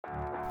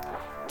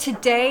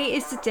Today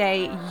is the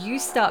day you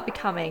start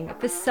becoming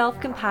the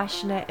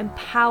self-compassionate,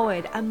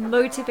 empowered, and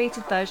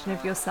motivated version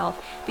of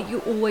yourself that you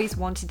always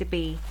wanted to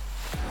be.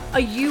 Are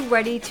you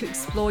ready to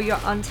explore your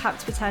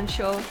untapped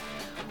potential?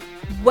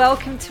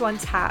 Welcome to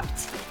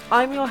Untapped.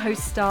 I'm your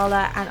host,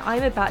 Starla, and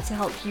I'm about to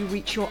help you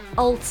reach your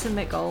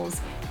ultimate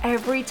goals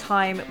every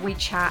time we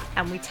chat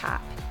and we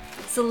tap.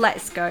 So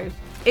let's go.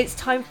 It's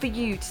time for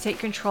you to take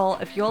control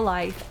of your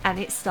life, and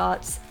it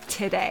starts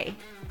today.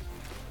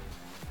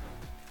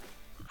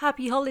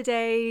 Happy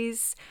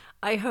holidays!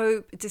 I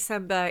hope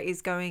December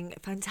is going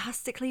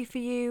fantastically for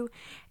you.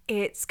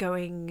 It's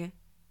going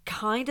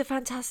kind of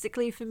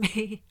fantastically for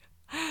me.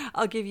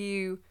 I'll give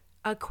you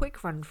a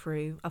quick run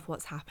through of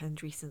what's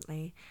happened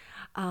recently.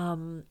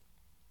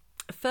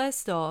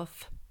 First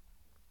off,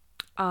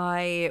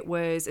 I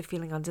was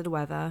feeling under the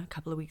weather a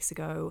couple of weeks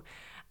ago,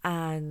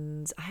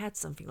 and I had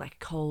something like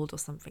a cold or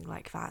something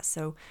like that.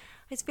 So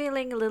I was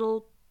feeling a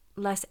little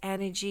less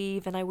energy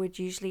than I would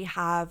usually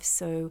have.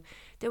 So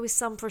there was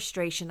some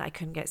frustration. I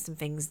couldn't get some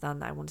things done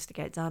that I wanted to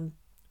get done.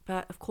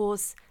 But of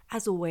course,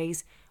 as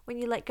always, when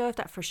you let go of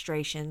that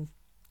frustration,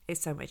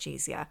 it's so much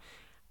easier.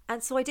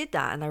 And so I did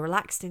that and I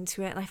relaxed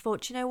into it. And I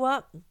thought, you know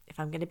what? If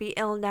I'm going to be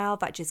ill now,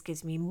 that just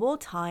gives me more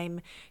time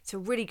to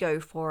really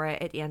go for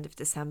it at the end of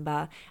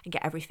December and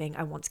get everything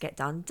I want to get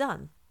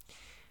done.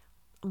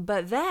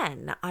 But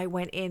then I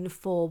went in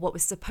for what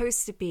was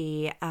supposed to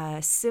be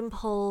a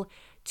simple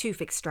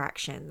tooth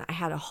extraction. I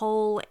had a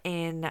hole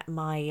in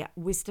my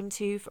wisdom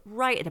tooth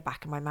right at the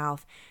back of my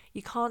mouth.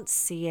 You can't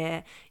see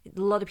it.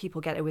 A lot of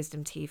people get a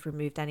wisdom teeth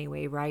removed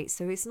anyway, right?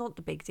 So it's not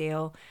the big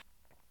deal.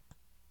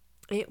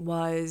 It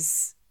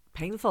was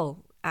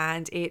painful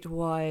and it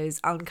was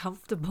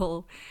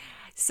uncomfortable.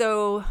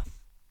 So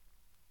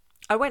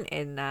I went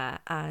in there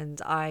and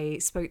I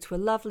spoke to a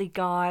lovely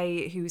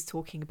guy who was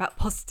talking about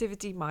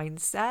positivity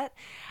mindset,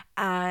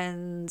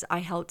 and I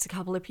helped a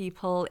couple of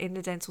people in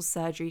the dental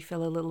surgery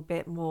feel a little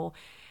bit more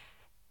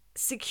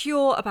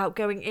secure about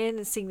going in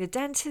and seeing the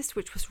dentist,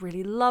 which was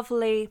really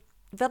lovely.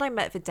 Then I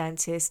met the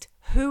dentist,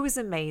 who was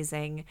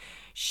amazing.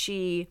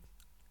 She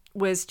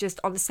was just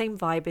on the same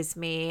vibe as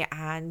me,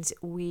 and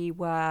we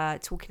were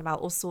talking about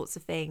all sorts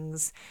of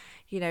things.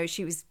 You know,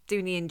 she was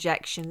doing the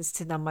injections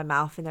to numb my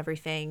mouth and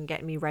everything,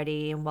 getting me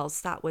ready. And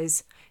whilst that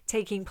was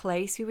taking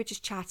place, we were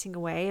just chatting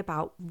away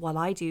about what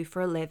I do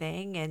for a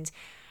living and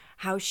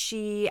how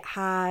she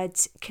had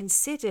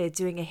considered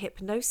doing a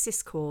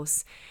hypnosis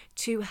course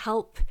to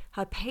help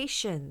her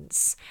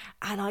patients.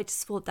 And I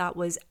just thought that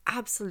was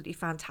absolutely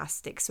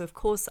fantastic. So of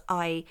course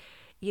I,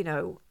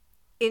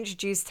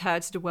 introduced her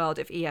to the world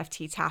of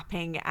EFT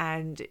tapping,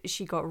 and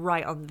she got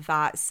right on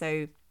that.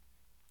 So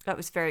that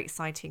was very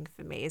exciting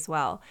for me as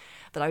well,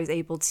 that I was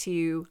able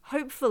to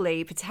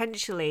hopefully,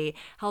 potentially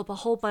help a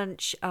whole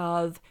bunch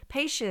of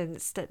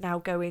patients that now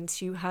go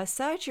into her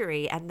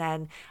surgery, and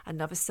then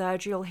another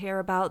surgery will hear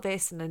about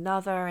this and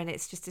another, and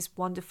it's just this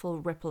wonderful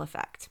ripple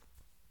effect.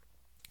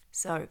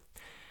 So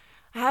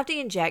I have the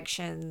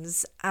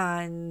injections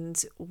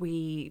and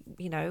we,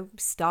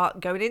 start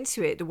going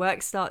into it. The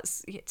work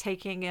starts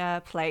taking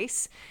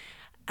place,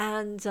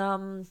 and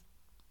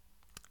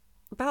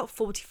about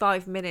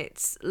 45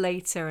 minutes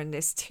later and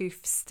this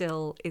tooth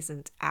still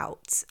isn't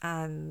out.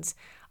 And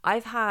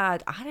I've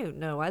had,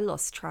 I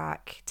lost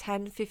track,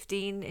 10,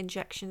 15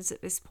 injections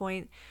at this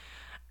point.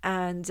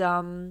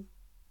 And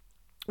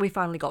we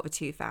finally got the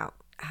tooth out.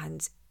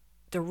 And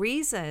the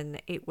reason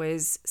it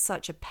was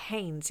such a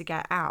pain to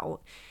get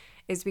out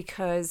is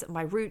because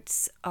my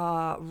roots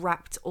are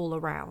wrapped all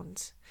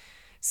around.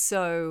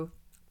 So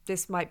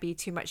this might be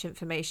too much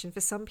information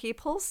for some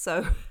people.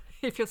 So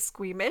if you're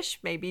squeamish,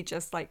 maybe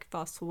just like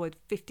fast forward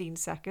 15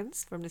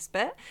 seconds from this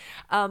bit.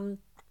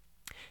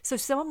 So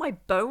some of my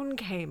bone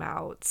came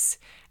out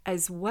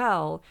as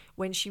well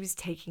when she was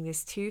taking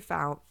this tooth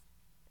out.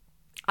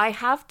 I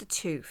have the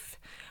tooth.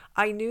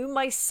 I knew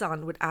my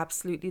son would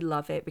absolutely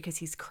love it because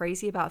he's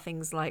crazy about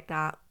things like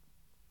that.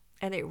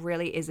 And it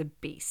really is a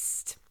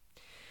beast.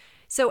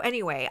 So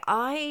anyway,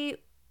 I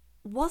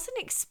wasn't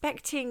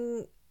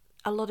expecting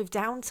a lot of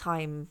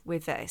downtime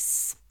with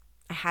this.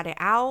 I had it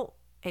out.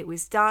 It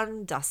was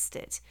done,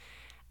 dusted.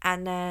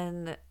 And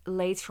then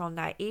later on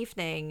that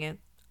evening,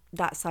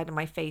 that side of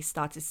my face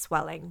started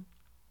swelling.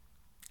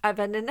 And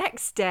then the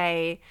next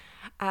day,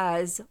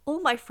 as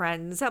all my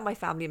friends and my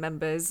family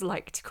members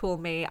like to call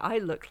me, I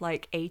looked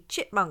like a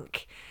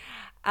chipmunk.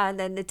 And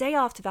then the day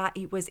after that,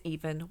 it was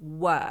even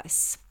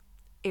worse.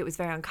 It was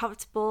very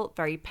uncomfortable,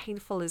 very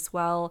painful as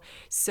well.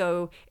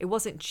 So it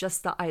wasn't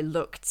just that I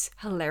looked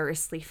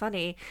hilariously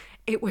funny.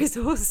 It was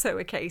also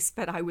a case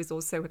that I was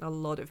also in a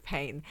lot of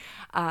pain.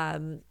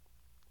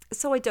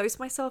 So I dosed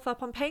myself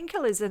up on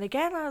painkillers. And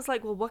again, I was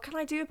like, well, what can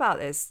I do about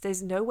this?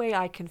 There's no way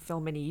I can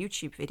film any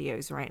YouTube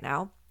videos right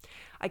now.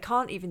 I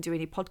can't even do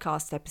any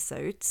podcast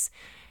episodes.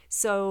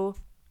 So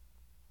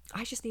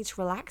I just need to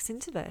relax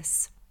into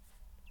this.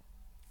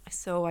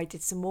 So I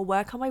did some more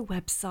work on my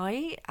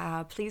website.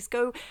 Please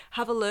go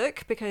have a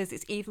look because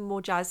it's even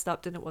more jazzed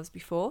up than it was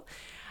before.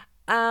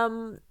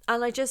 And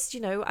I just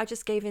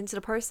gave into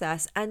the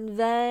process. And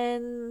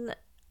then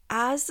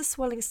as the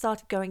swelling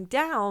started going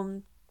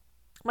down,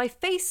 my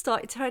face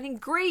started turning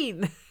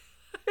green.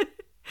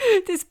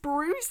 This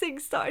bruising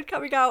started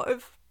coming out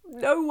of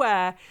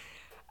nowhere.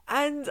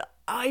 And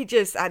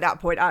at that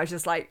point, I was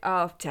just like,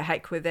 oh, to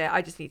heck with it.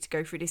 I just need to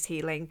go through this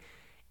healing.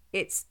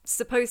 It's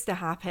supposed to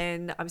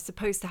happen. I'm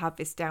supposed to have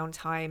this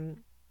downtime,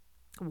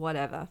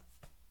 whatever.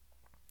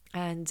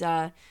 And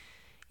so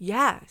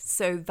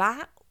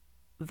that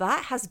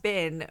has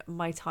been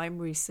my time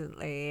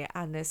recently,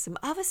 and there's some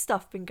other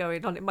stuff been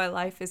going on in my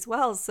life as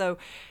well. So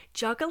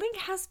juggling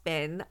has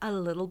been a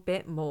little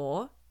bit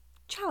more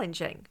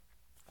challenging.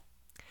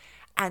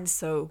 And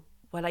so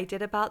what I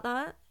did about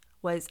that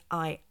was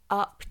I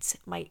upped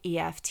my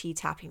EFT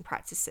tapping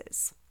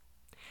practices.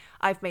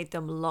 I've made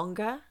them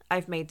longer,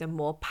 I've made them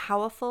more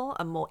powerful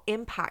and more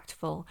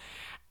impactful.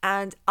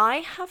 And I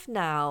have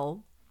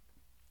now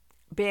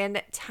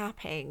been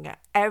tapping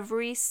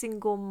every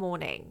single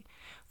morning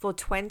for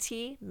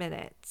 20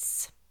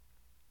 minutes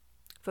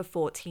for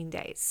 14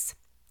 days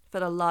for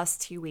the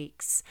last 2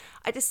 weeks.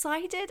 I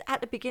decided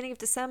at the beginning of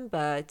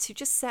December to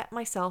just set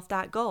myself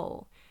that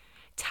goal.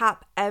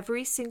 Tap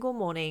every single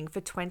morning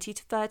for 20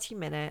 to 30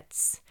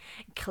 minutes.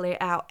 Clear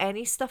out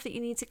any stuff that you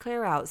need to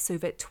clear out so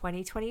that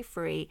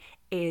 2023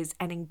 is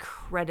an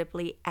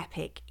incredibly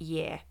epic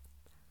year.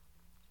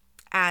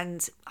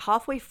 And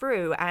halfway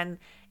through, and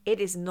it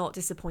is not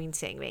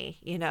disappointing me.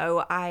 You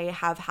know, I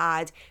have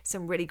had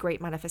some really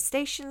great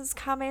manifestations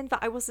come in that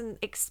I wasn't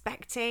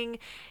expecting.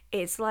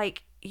 It's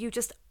like you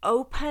just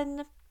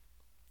open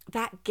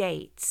that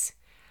gate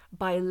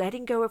by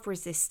letting go of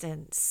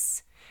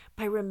resistance,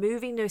 by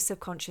removing those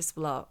subconscious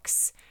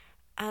blocks,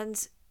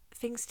 and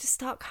things just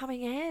start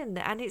coming in.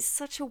 And it's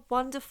such a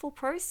wonderful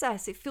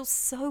process. It feels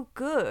so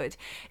good.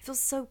 It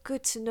feels so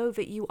good to know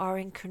that you are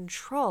in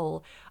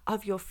control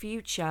of your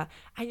future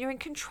and you're in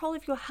control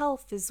of your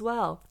health as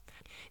well.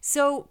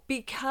 So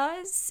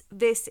because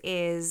this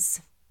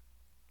is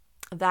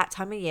that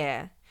time of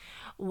year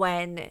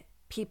when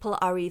people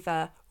are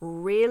either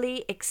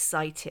really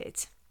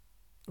excited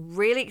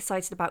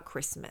about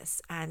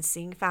Christmas and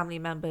seeing family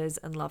members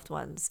and loved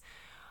ones,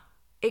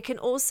 it can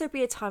also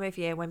be a time of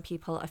year when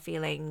people are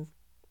feeling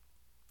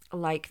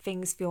like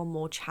things feel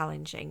more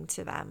challenging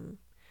to them,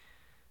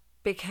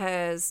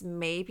 because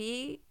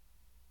maybe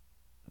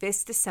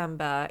this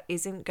December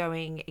isn't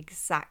going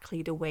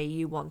exactly the way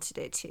you wanted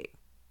it to.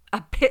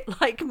 A bit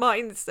like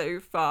mine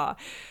so far.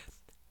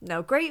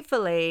 Now,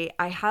 gratefully,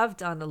 I have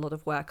done a lot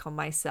of work on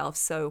myself,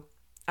 so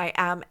I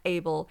am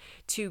able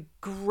to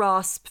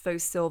grasp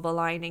those silver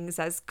linings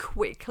as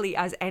quickly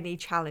as any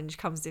challenge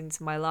comes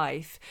into my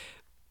life,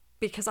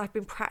 because I've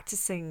been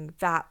practicing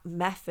that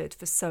method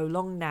for so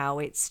long now.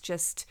 It's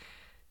just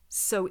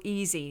so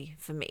easy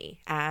for me,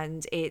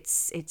 and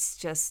it's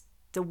just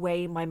the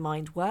way my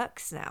mind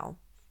works now.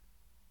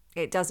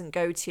 It doesn't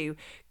go to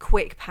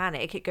quick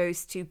panic, it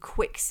goes to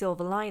quick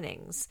silver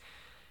linings.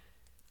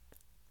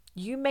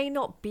 You may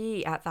not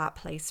be at that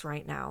place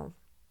right now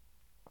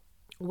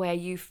where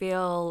you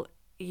feel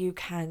you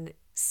can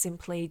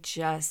simply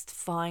just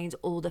find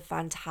all the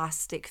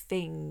fantastic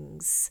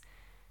things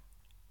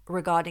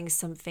regarding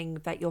something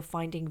that you're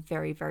finding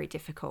very, very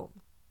difficult.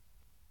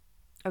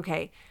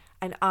 Okay,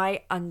 and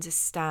I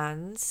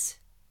understand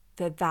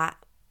that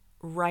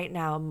right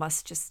now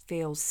must just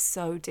feel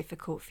so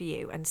difficult for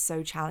you and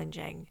so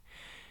challenging.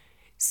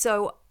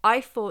 So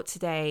I thought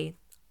today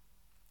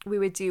we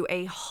would do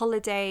a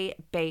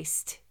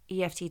holiday-based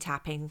EFT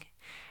tapping,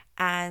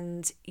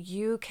 and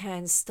you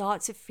can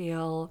start to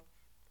feel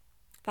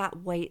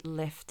that weight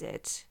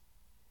lifted,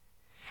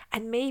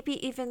 and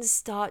maybe even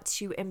start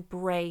to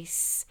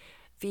embrace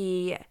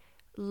the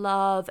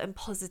love and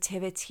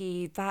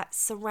positivity that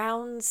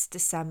surrounds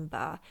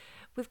December,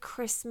 with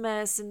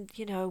Christmas and,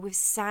 you know, with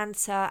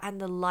Santa and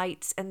the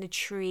lights and the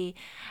tree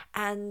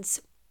and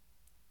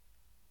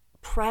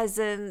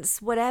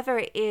presents, whatever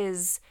it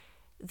is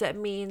that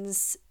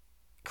means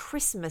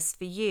Christmas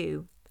for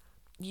you,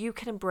 you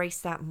can embrace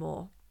that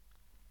more.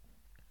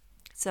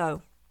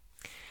 So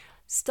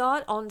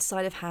start on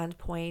side of hand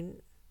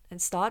point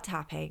and start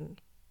tapping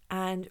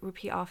and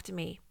repeat after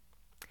me.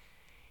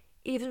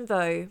 Even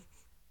though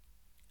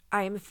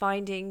I am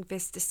finding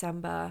this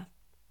December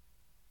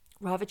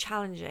rather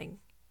challenging,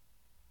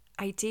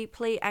 I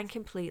deeply and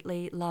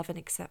completely love and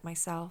accept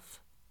myself.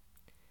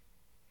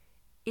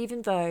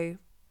 Even though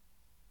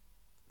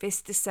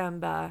this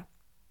December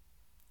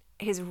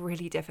is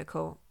really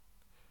difficult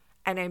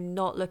and I'm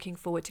not looking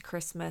forward to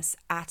Christmas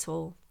at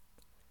all,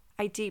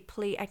 I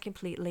deeply and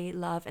completely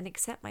love and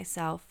accept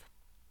myself.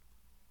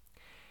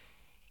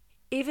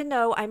 Even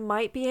though I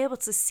might be able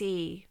to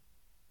see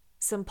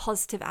some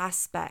positive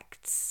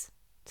aspects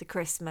to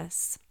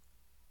Christmas,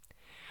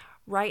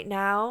 right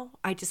now,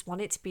 I just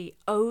want it to be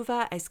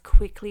over as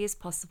quickly as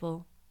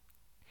possible.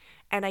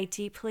 And I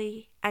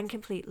deeply and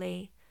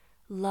completely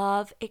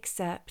love,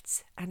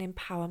 accept, and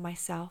empower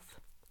myself.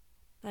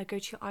 Now go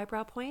to your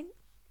eyebrow point.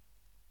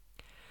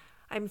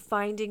 I'm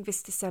finding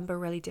this December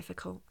really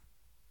difficult.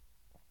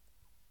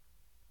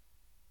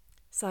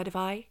 Side of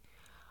eye.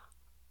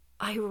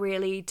 I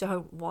really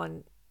don't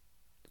want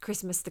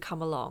Christmas to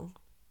come along.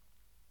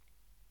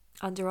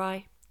 Under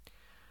eye.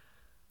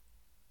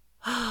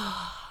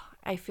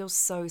 I feel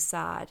so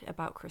sad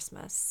about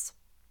Christmas.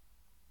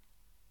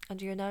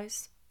 Under your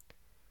nose.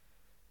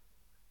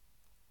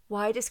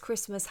 Why does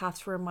Christmas have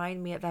to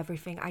remind me of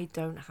everything I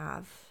don't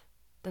have,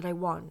 that I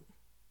want?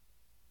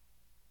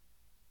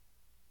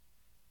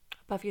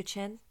 Above your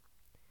chin.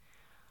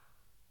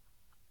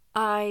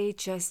 I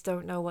just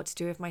don't know what to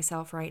do with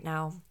myself right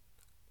now.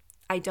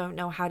 I don't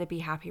know how to be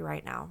happy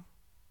right now.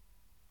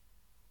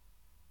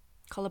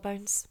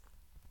 Collarbones.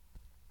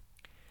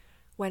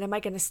 When am I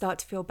going to start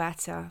to feel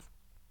better?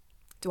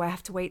 Do I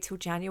have to wait till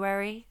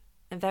January?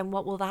 And then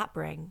what will that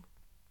bring?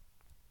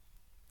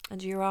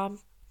 Under your arm.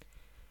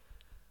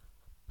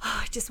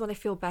 I just want to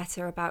feel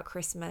better about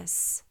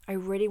Christmas. I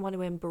really want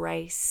to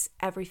embrace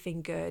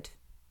everything good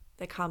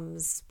that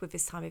comes with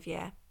this time of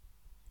year.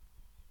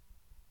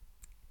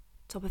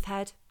 Top of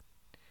head.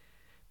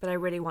 But I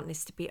really want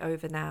this to be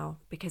over now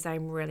because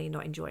I'm really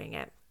not enjoying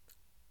it.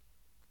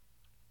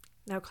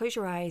 Now close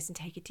your eyes and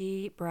take a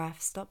deep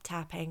breath. Stop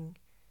tapping.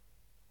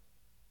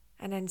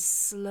 And then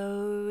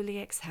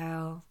slowly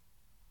exhale.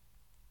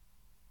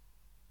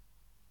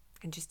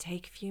 And just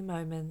take a few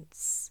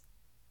moments.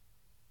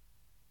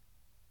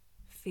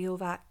 Feel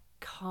that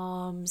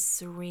calm,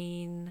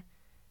 serene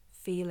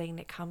feeling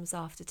that comes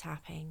after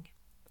tapping.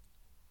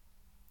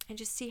 And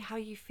just see how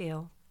you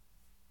feel.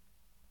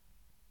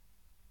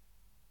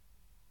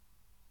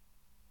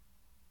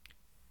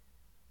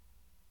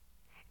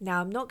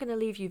 Now, I'm not going to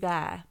leave you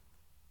there.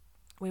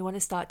 We want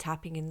to start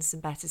tapping in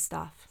some better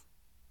stuff.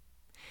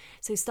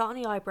 So start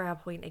on the eyebrow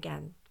point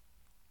again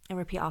and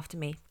repeat after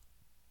me.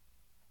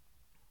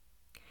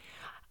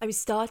 I'm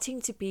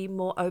starting to be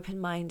more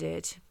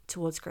open-minded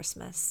towards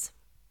Christmas.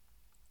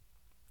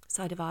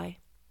 Side of eye.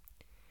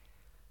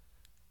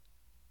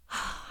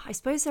 I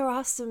suppose there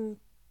are some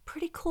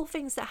pretty cool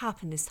things that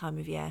happen this time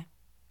of year.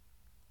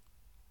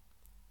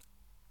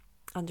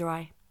 Under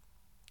eye.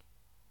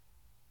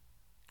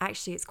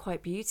 Actually, it's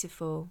quite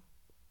beautiful.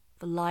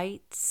 The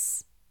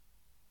lights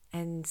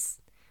and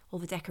all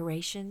the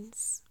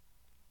decorations.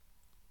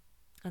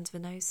 Under the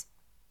nose.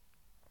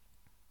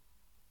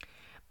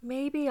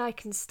 Maybe I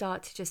can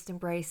start to just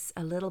embrace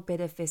a little bit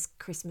of this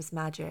Christmas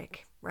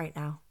magic right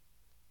now.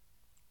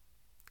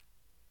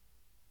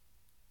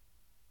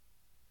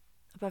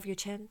 Above your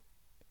chin.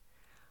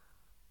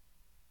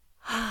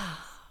 I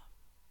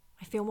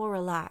feel more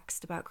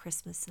relaxed about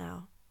Christmas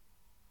now.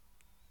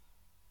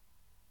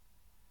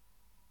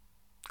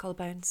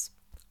 Collarbones.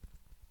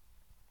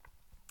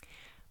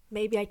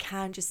 Maybe I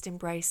can just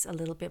embrace a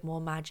little bit more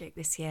magic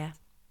this year.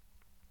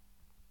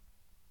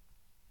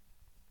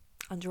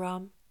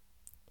 Underarm.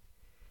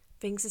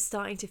 Things are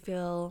starting to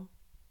feel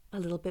a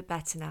little bit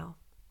better now.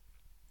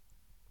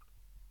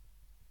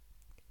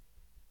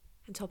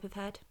 And top of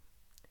head.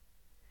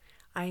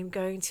 I am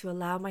going to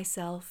allow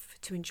myself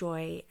to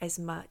enjoy as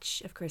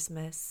much of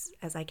Christmas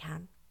as I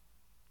can.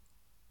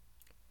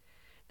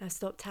 Now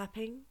stop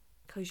tapping,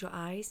 close your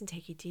eyes and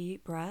take a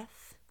deep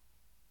breath.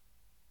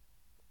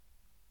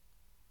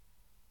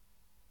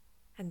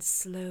 And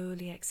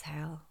slowly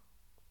exhale.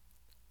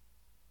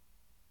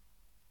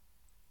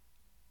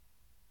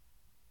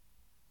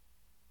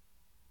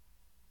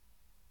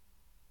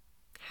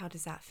 How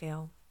does that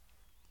feel?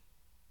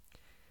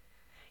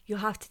 You'll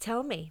have to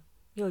tell me.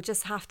 You'll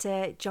just have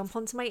to jump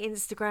onto my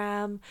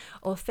Instagram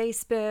or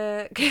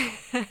Facebook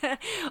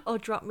or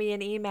drop me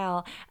an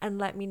email and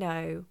let me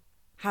know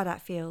how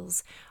that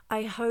feels.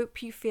 I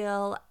hope you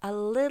feel a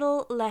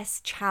little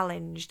less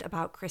challenged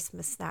about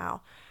Christmas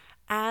now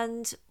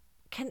and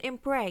can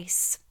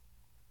embrace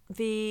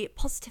the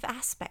positive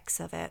aspects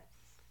of it.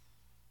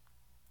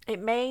 It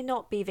may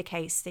not be the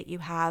case that you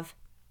have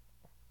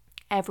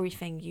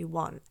everything you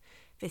want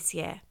this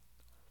year.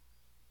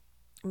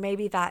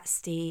 Maybe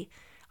that's the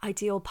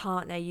ideal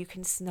partner you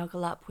can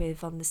snuggle up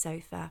with on the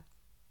sofa.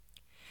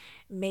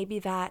 Maybe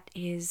that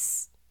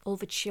is all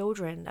the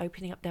children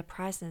opening up their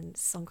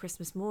presents on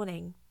Christmas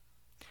morning.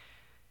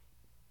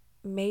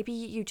 Maybe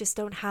you just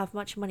don't have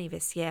much money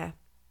this year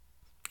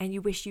and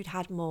you wish you'd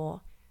had more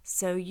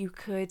so you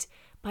could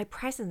buy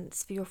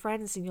presents for your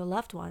friends and your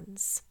loved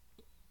ones.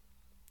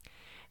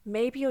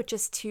 Maybe you're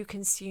just too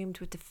consumed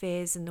with the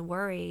fears and the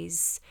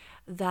worries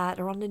that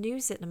are on the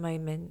news at the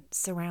moment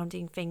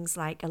surrounding things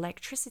like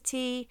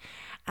electricity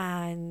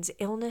and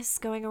illness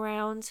going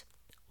around.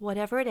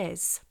 Whatever it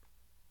is,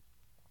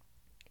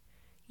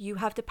 you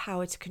have the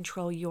power to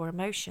control your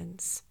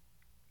emotions,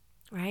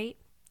 right?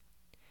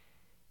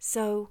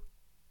 So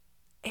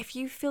if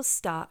you feel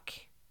stuck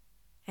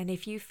and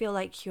if you feel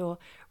like you're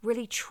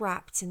really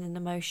trapped in an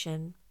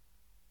emotion,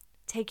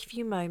 take a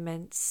few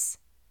moments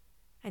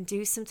and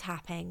do some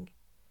tapping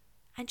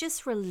and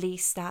just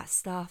release that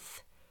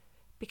stuff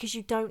because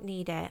you don't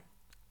need it.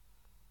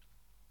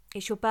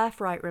 It's your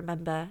birthright,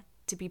 remember,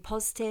 to be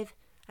positive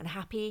and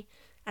happy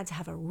and to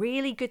have a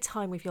really good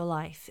time with your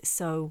life.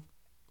 So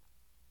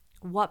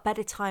what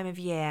better time of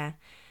year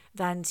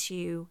than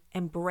to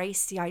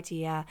embrace the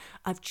idea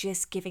of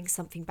just giving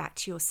something back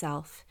to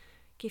yourself,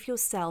 give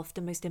yourself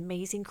the most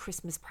amazing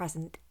Christmas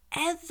present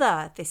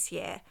ever this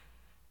year.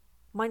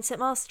 Mindset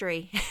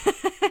mastery.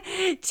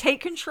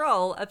 Take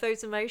control of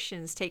those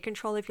emotions. Take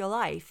control of your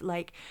life.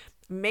 Like,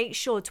 make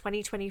sure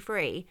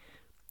 2023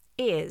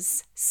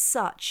 is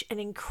such an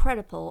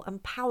incredible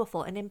and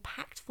powerful and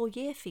impactful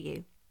year for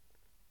you.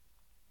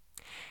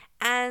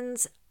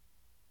 And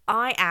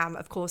I am,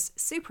 of course,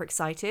 super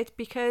excited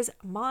because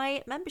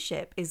my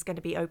membership is going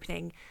to be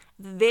opening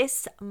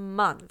this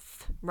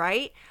month,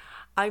 right?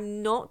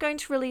 I'm not going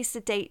to release the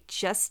date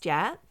just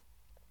yet.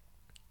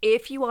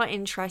 If you are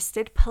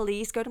interested,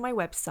 please go to my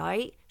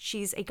website,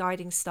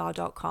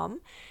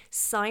 she'saguidingstar.com.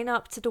 Sign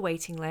up to the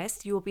waiting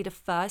list. You will be the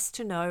first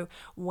to know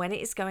when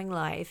it is going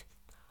live.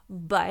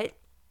 But,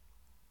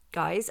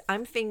 guys,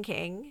 I'm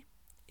thinking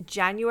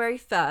January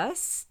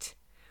 1st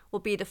will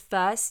be the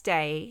first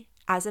day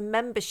as a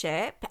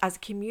membership, as a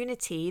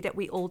community, that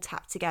we all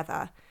tap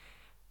together.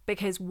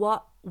 Because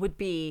what would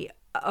be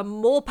a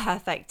more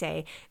perfect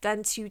day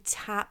than to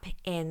tap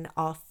in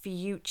our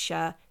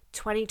future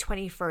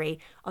 2023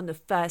 on the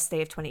first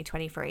day of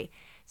 2023.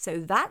 So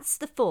that's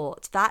the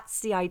thought,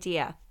 that's the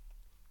idea.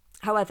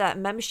 However,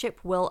 membership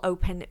will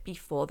open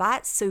before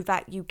that so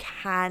that you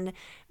can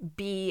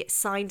be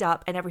signed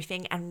up and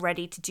everything and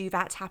ready to do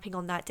that tapping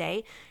on that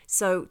day.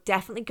 So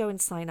definitely go and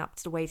sign up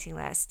to the waiting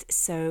list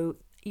so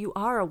you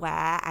are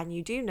aware and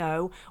you do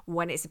know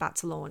when it's about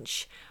to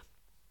launch.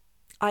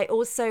 I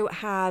also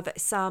have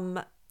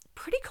some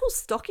pretty cool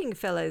stocking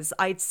fillers,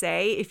 I'd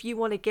say, if you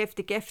want to give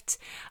the gift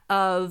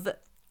of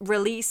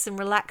release and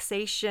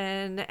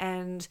relaxation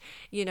and,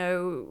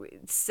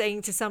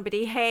 saying to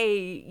somebody,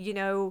 hey,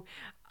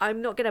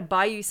 I'm not going to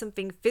buy you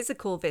something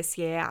physical this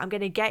year. I'm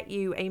going to get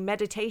you a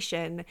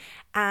meditation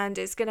and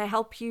it's going to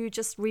help you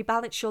just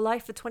rebalance your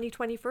life for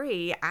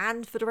 2023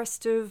 and for the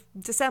rest of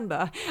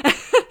December.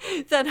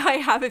 Then I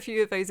have a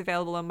few of those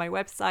available on my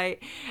website.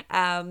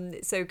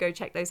 So go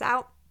check those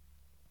out.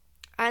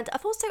 And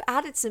I've also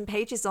added some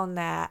pages on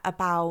there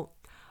about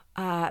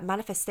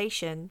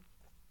manifestation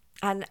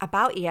and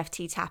about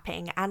EFT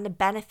tapping and the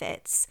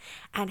benefits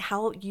and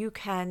how you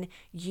can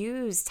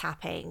use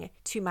tapping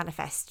to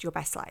manifest your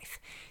best life.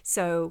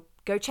 So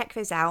go check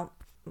those out.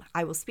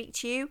 I will speak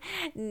to you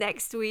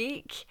next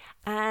week.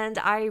 And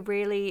I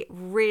really,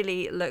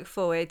 really look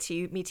forward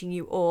to meeting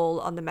you all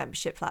on the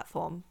membership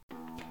platform.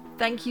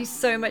 Thank you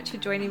so much for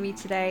joining me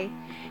today.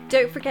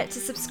 Don't forget to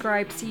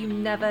subscribe so you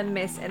never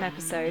miss an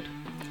episode.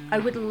 I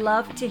would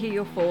love to hear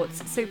your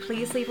thoughts, so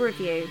please leave a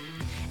review.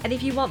 And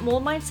if you want more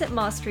Mindset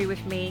Mastery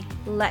with me,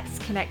 let's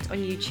connect on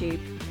YouTube,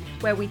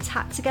 where we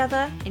tap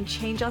together and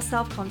change our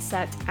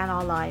self-concept and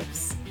our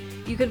lives.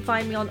 You can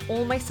find me on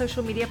all my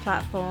social media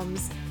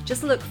platforms.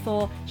 Just look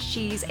for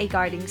She's a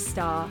Guiding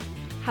Star.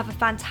 Have a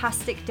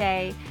fantastic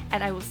day,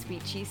 and I will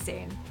speak to you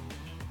soon.